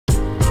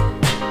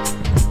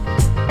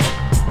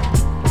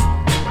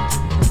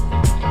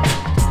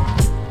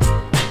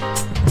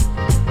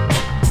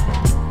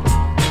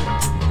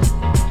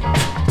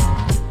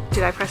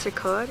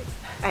record?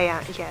 I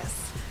am,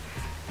 yes.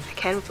 I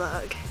can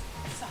vlog.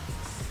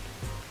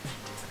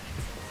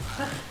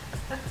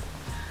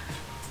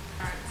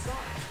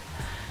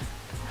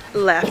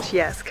 Left,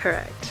 yes,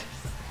 correct.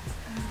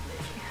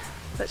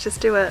 Let's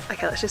just do a,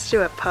 okay, let's just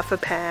do a puffer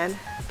pan.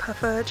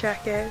 Puffer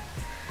jacket.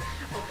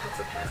 Or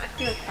puffer pan. I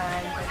feel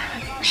fine, but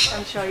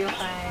I'm sure you'll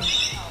find.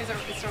 Is it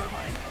still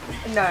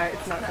recording? No,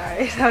 it's not,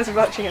 sorry. I was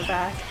watching it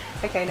back.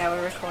 Okay, now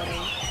we're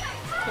recording.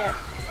 Yeah.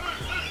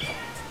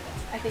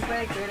 I think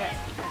we're good at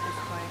this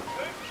point.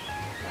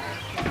 Like,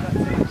 we've got so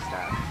much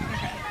stuff.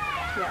 Okay.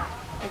 Yeah,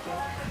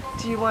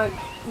 okay. Do you want,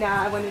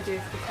 now I want to do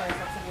the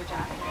close-ups of your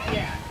jacket.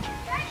 Yeah.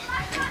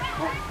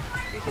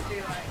 We could do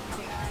like,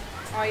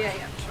 oh yeah,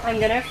 yeah, sure. I'm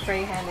gonna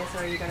freehand this,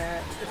 or are you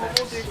gonna, What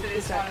we'll do for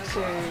this one as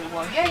well. to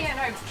wash? Yeah, yeah,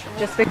 no, sure.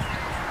 Just because,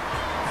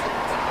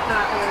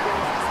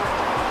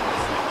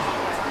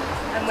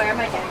 and where am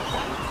I getting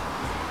from?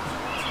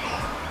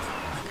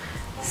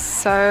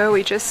 So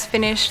we just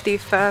finished the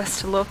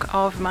first look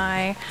of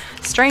my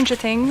Stranger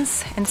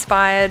Things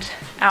inspired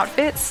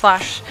outfit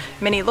slash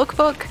mini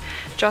lookbook.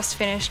 Just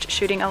finished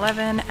shooting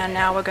 11 and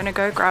now we're gonna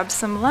go grab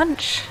some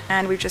lunch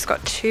and we've just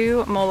got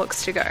 2 more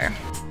looks to go.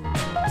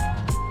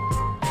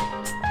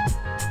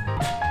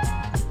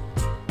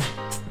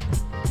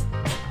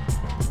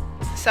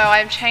 So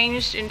I've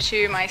changed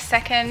into my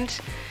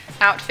second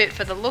outfit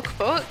for the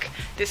lookbook.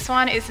 This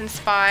one is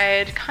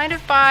inspired kind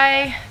of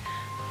by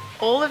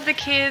all of the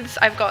kids.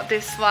 I've got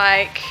this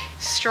like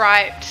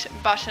striped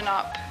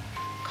button-up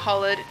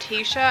collared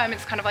t-shirt. I mean,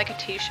 it's kind of like a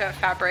t-shirt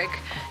fabric,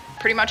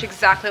 pretty much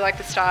exactly like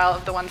the style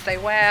of the ones they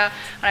wear.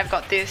 And I've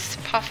got this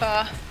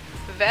puffer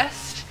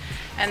vest,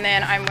 and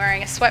then I'm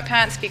wearing a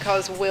sweatpants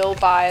because Will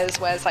Byers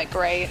wears like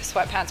grey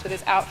sweatpants with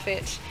his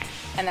outfit,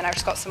 and then I've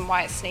just got some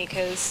white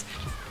sneakers.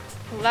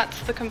 Well,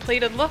 that's the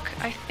completed look,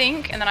 I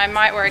think, and then I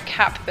might wear a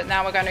cap, but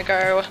now we're going to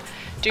go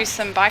do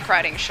some bike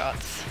riding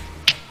shots.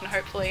 And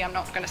hopefully I'm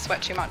not going to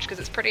sweat too much because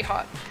it's pretty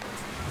hot.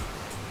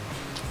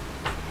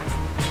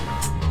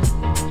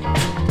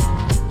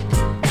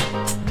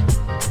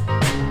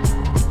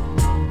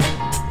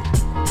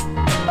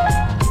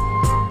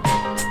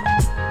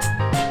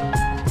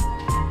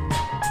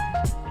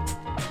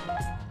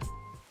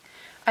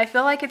 I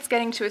feel like it's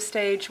getting to a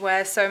stage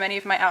where so many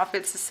of my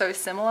outfits are so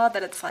similar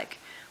that it's like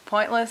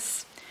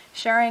pointless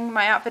sharing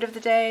my outfit of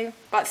the day.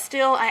 But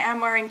still, I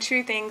am wearing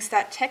 2 things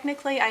that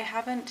technically I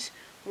haven't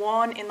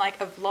worn in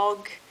like a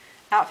vlog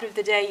outfit of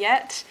the day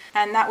yet,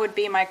 and that would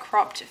be my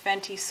cropped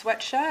Fenty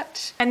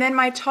sweatshirt, and then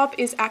my top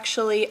is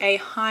actually a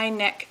high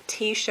neck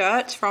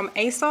t-shirt from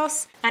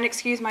ASOS. And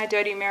excuse my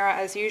dirty mirror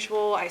as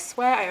usual, I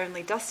swear I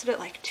only dusted it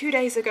like 2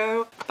 days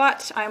ago,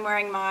 but I'm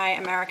wearing my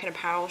American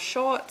Apparel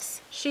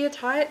shorts, sheer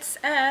tights,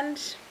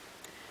 and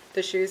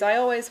the shoes I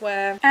always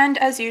wear. And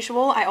as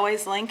usual, I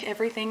always link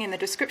everything in the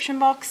description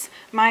box.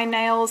 My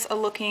nails are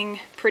looking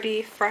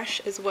pretty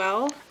fresh as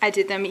well. I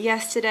did them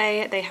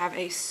yesterday. They have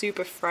a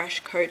super fresh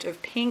coat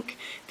of pink.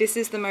 This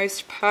is the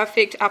most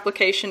perfect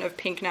application of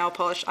pink nail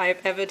polish I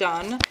have ever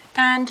done.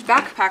 And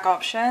backpack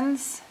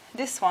options,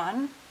 this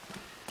one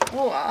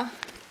or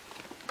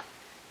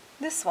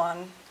this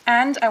one.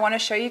 And I want to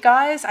show you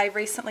guys, I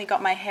recently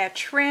got my hair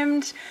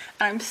trimmed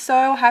and I'm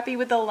so happy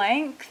with the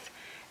length.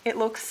 It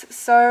looks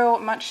so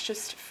much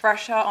just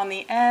fresher on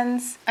the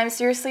ends. I'm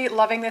seriously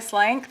loving this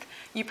length.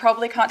 You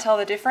probably can't tell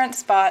the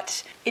difference,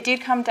 but it did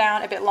come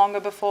down a bit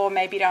longer before,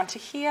 maybe down to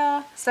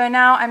here. So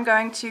now I'm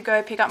going to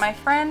go pick up my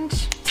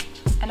friend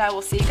and I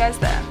will see you guys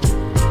there.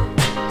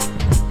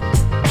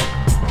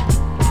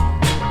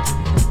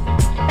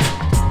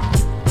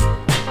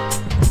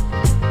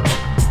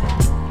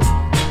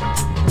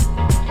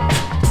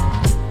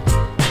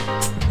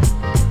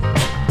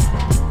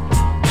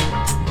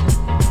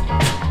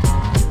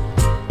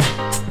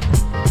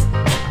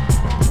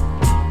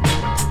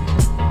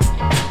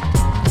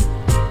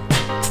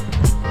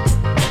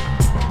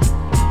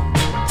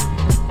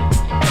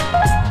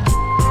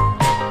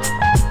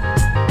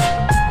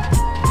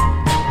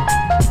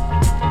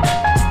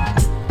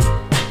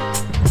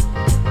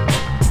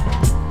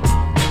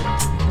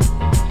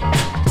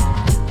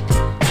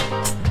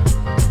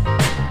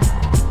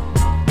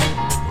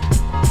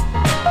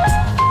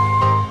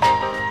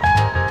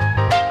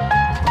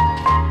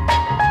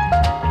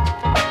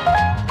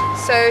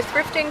 So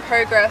thrifting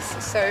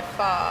progress so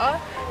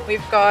far.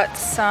 We've got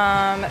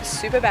some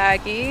super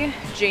baggy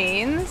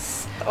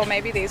jeans, or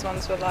maybe these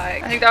ones were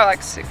like, I think they were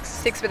like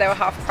six, but they were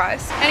half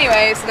price.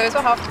 Anyway, so those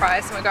were half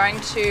price, and we're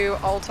going to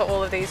alter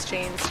all of these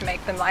jeans to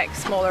make them like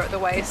smaller at the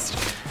waist.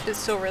 It's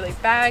still really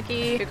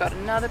baggy. We've got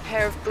another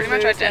pair of blue pretty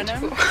much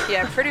identical.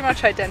 Yeah, pretty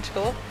much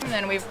identical. And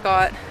then we've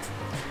got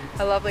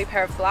a lovely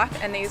pair of black,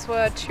 and these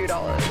were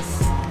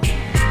 $2.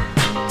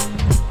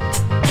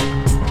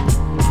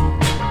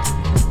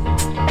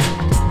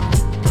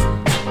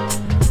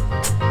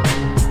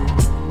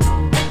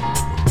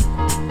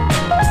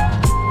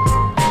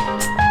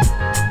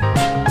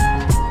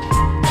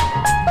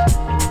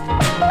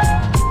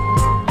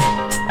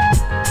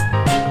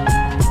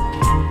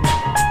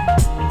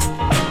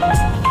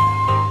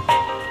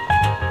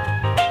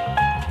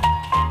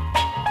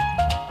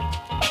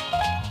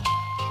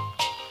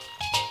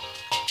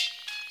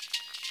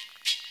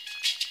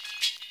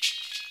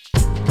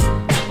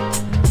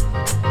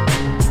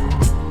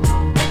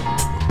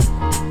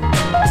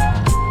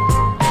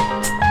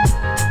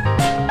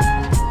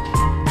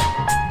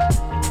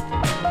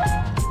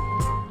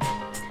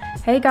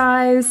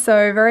 guys,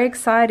 so very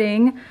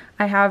exciting.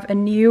 I have a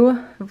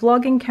new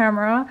vlogging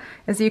camera,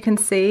 as you can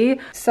see.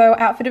 So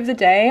outfit of the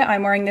day,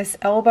 I'm wearing this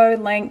elbow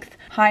length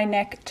high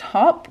neck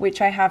top,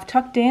 which I have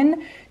tucked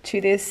in to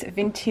this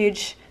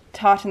vintage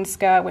tartan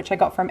skirt, which I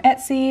got from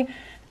Etsy.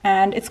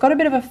 And it's got a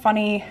bit of a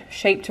funny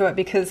shape to it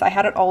because I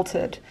had it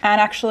altered. And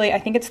actually, I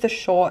think it's the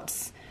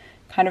shorts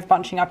kind of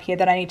bunching up here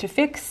that I need to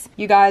fix.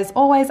 You guys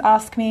always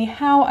ask me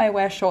how I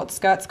wear short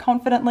skirts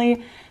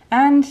confidently,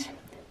 and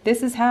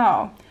this is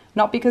how.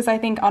 Not because I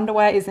think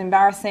underwear is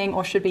embarrassing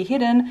or should be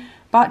hidden,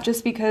 but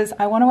just because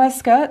I want to wear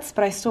skirts,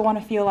 but I still want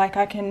to feel like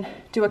I can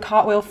do a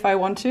cartwheel if I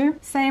want to.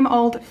 Same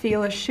old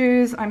feelers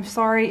shoes. I'm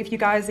sorry if you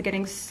guys are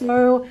getting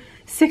so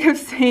sick of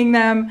seeing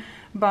them,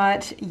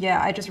 but yeah,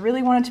 I just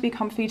really wanted to be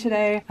comfy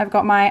today. I've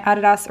got my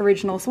Adidas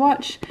Originals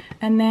watch,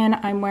 and then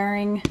I'm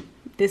wearing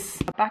this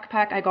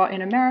backpack I got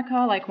in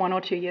America like 1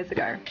 or 2 years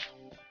ago.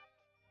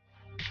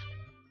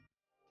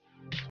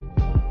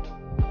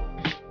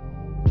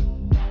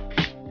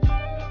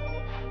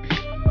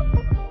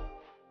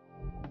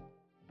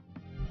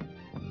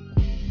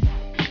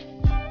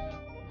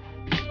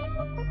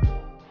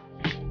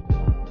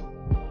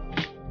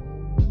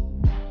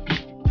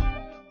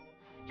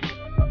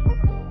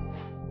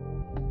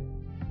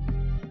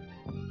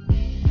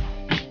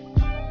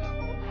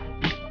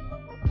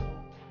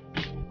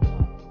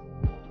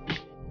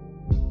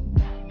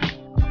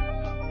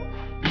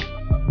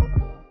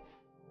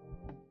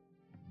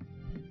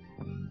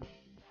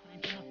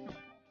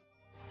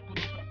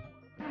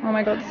 Oh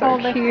my god, so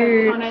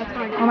cute.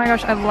 Oh my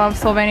gosh, I love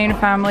Slovenian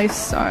family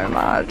so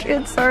much.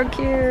 It's so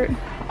cute.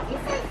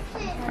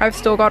 I've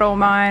still got all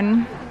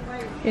mine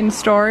in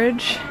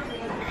storage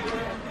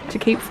to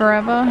keep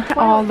forever.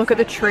 Oh, look at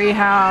the tree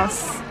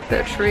house.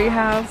 The tree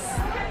house.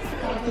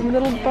 The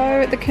little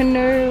boat, the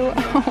canoe.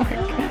 Oh my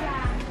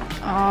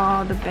god.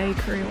 Oh, the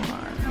bakery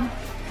one.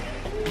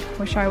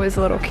 Wish I was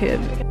a little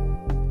kid.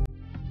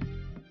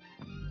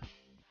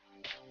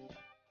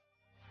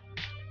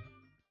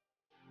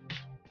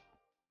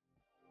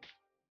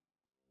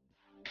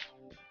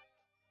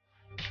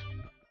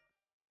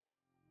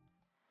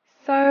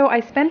 So I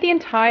spent the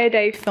entire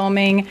day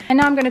filming, and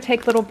now I'm going to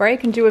take a little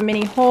break and do a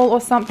mini haul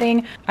or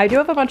something. I do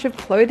have a bunch of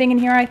clothing in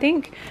here, I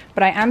think,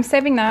 but I am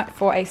saving that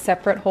for a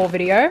separate haul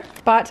video.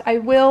 But I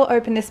will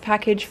open this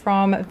package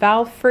from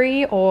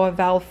VALFRE or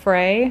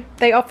VALFRE.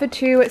 They offered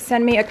to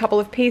send me a couple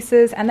of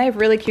pieces, and they have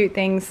really cute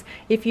things.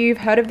 If you've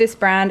heard of this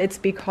brand, it's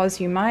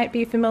because you might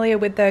be familiar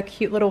with their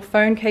cute little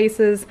phone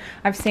cases.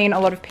 I've seen a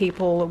lot of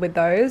people with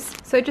those.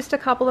 So just a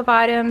couple of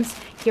items.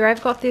 Here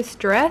I've got this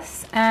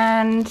dress,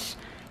 and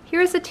here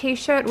is a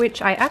t-shirt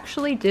which I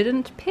actually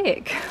didn't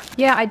pick.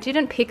 Yeah, I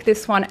didn't pick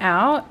this one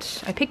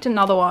out. I picked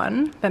another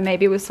one, but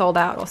maybe it was sold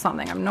out or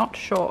something. I'm not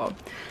sure.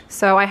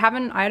 So I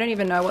don't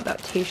even know what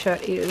that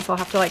t-shirt is. I'll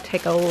have to like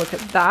take a look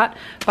at that.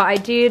 But I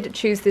did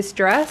choose this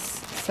dress,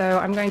 so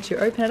I'm going to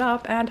open it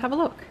up and have a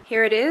look.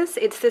 Here it is.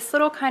 It's this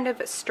little kind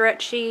of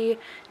stretchy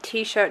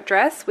t-shirt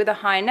dress with a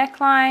high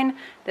neckline.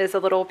 There's a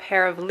little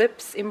pair of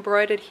lips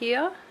embroidered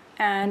here,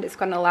 and it's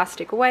got an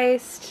elastic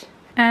waist.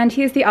 And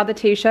here's the other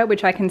t-shirt,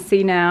 which I can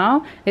see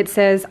now. It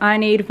says, "I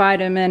need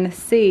vitamin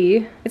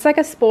C." It's like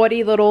a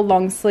sporty little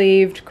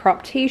long-sleeved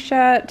crop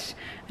t-shirt,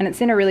 and it's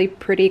in a really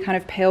pretty kind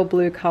of pale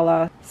blue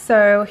color.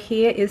 So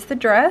here is the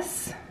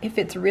dress. It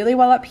fits really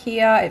well up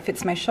here. It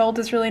fits my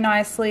shoulders really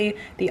nicely.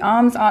 The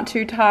arms aren't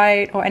too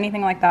tight or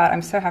anything like that.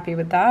 I'm so happy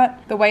with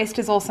that. The waist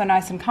is also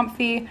nice and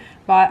comfy,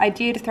 but I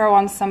did throw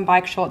on some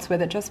bike shorts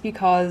with it just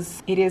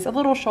because it is a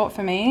little short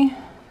for me,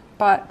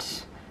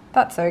 but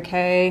that's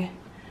okay.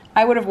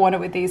 I would have worn it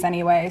with these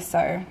anyway,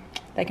 so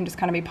they can just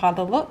kind of be part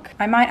of the look.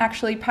 I might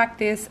actually pack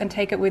this and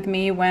take it with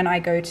me when I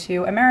go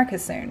to America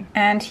soon.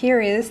 And here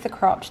is the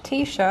cropped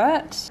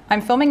t-shirt. I'm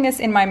filming this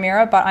in my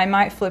mirror, but I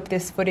might flip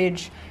this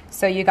footage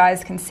so you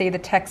guys can see the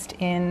text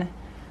in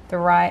the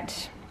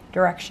right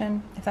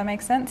direction, if that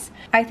makes sense.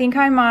 I think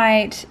I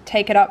might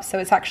take it up so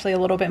it's actually a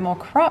little bit more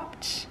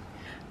cropped.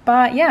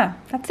 But yeah,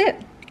 that's it.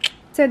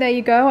 So there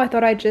you go. I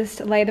thought I'd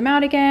just lay them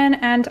out again,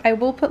 and I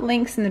will put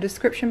links in the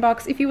description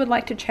box if you would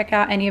like to check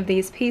out any of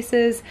these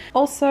pieces.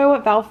 Also,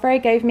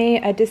 VALFRE gave me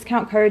a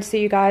discount code so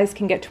you guys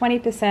can get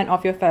 20%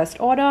 off your first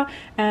order,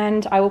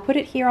 and I will put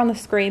it here on the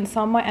screen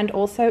somewhere and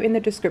also in the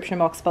description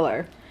box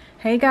below.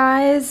 Hey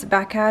guys,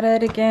 back at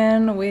it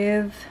again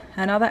with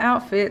another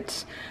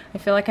outfit. I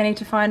feel like I need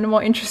to find a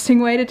more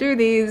interesting way to do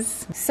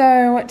these.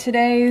 So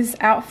today's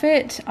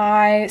outfit,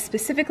 I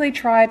specifically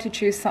tried to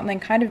choose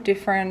something kind of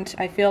different.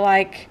 I feel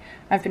like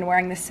I've been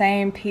wearing the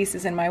same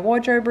pieces in my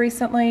wardrobe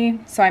recently,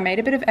 so I made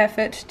a bit of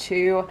effort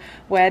to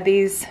wear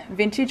these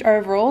vintage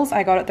overalls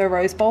I got at the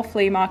Rose Bowl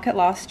flea market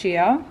last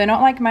year. They're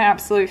not like my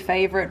absolute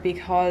favorite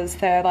because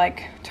they're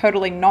like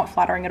totally not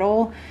flattering at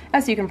all,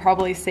 as you can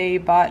probably see,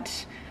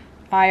 but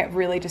I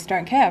really just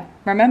don't care.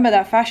 Remember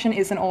that fashion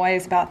isn't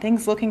always about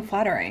things looking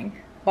flattering.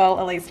 Well,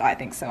 at least I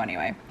think so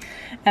anyway.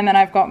 And then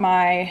I've got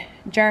my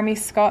Jeremy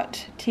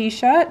Scott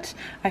t-shirt.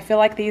 I feel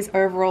like these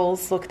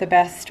overalls look the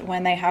best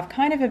when they have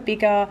kind of a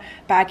bigger,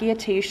 baggier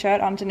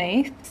t-shirt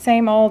underneath.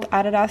 Same old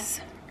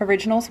Adidas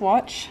Originals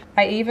watch.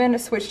 I even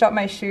switched up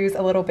my shoes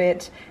a little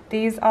bit.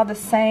 These are the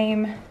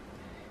same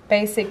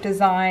basic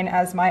design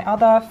as my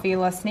other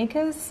Fila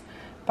sneakers,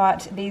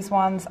 but these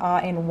ones are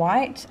in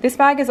white. This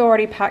bag is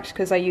already packed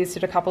because I used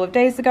it a couple of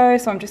days ago,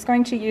 so I'm just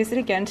going to use it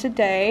again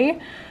today.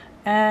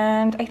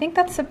 And I think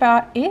that's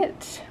about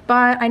it.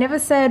 But I never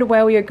said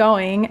where we are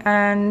going,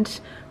 and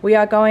we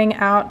are going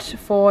out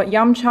for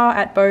Yum Cha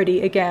at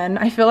Bodhi again.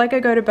 I feel like I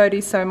go to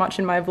Bodhi so much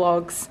in my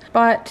vlogs.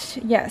 But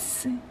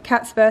yes,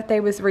 Kat's birthday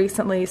was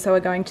recently, so we're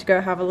going to go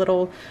have a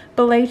little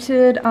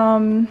belated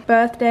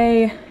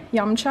birthday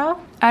Yum Cha.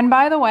 And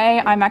by the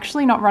way, I'm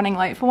actually not running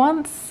late for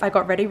once. I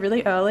got ready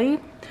really early,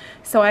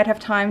 so I'd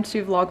have time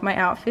to vlog my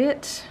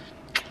outfit.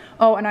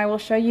 Oh, and I will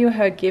show you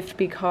her gift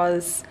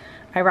because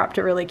I wrapped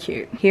it really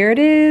cute. Here it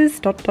is.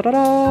 Da, da, da,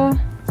 da.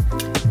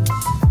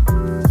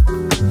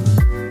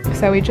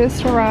 So we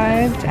just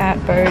arrived at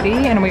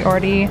Bodhi and we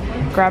already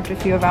grabbed a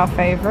few of our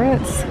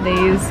favorites.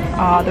 These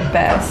are the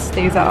best.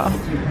 These are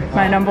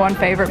my #1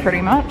 favorite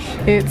pretty much.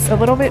 It's a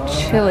little bit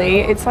chilly.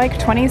 It's like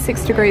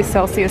 26 degrees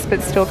Celsius,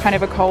 but still kind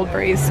of a cold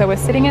breeze. So we're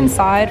sitting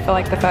inside for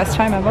like the first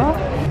time ever.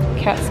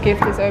 Kat's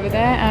gift is over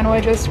there and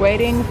we're just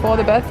waiting for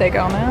the birthday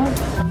girl now.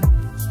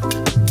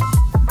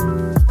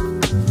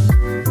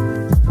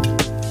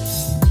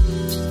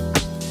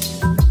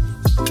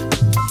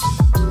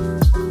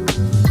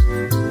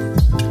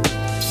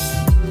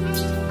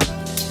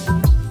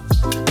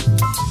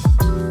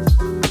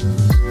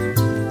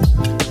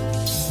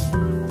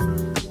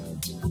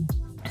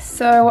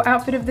 So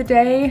outfit of the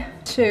day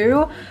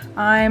 2,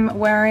 I'm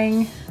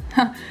wearing,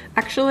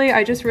 actually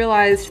I just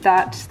realized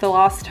that the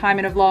last time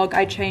in a vlog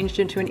I changed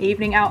into an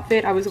evening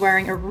outfit. I was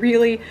wearing a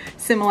really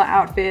similar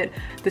outfit,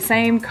 the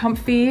same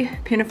comfy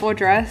pinafore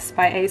dress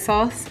by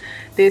ASOS.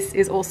 This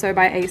is also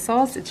by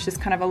ASOS. It's just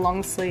kind of a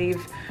long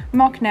sleeve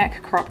mock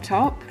neck crop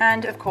top.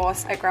 And of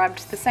course I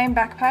grabbed the same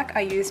backpack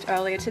I used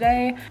earlier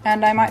today,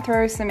 and I might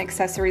throw some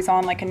accessories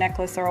on like a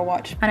necklace or a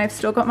watch. And I've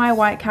still got my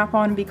white cap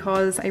on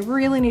because I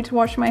really need to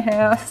wash my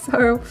hair,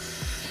 so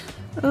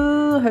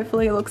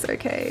hopefully it looks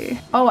okay.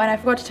 Oh, and I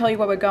forgot to tell you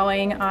where we're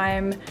going.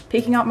 I'm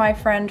picking up my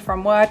friend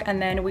from work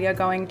and then we are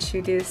going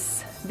to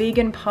this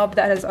vegan pub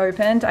that has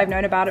opened. I've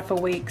known about it for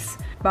weeks,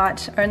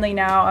 but only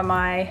now am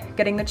I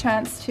getting the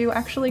chance to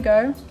actually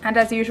go. And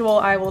as usual,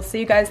 I will see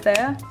you guys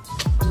there.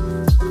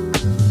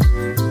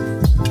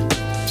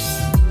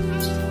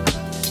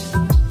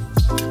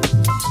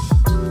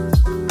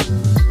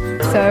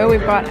 So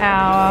we've got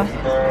our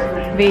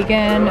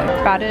vegan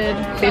battered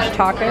fish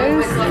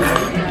tacos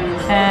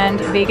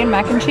and vegan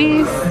mac and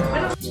cheese.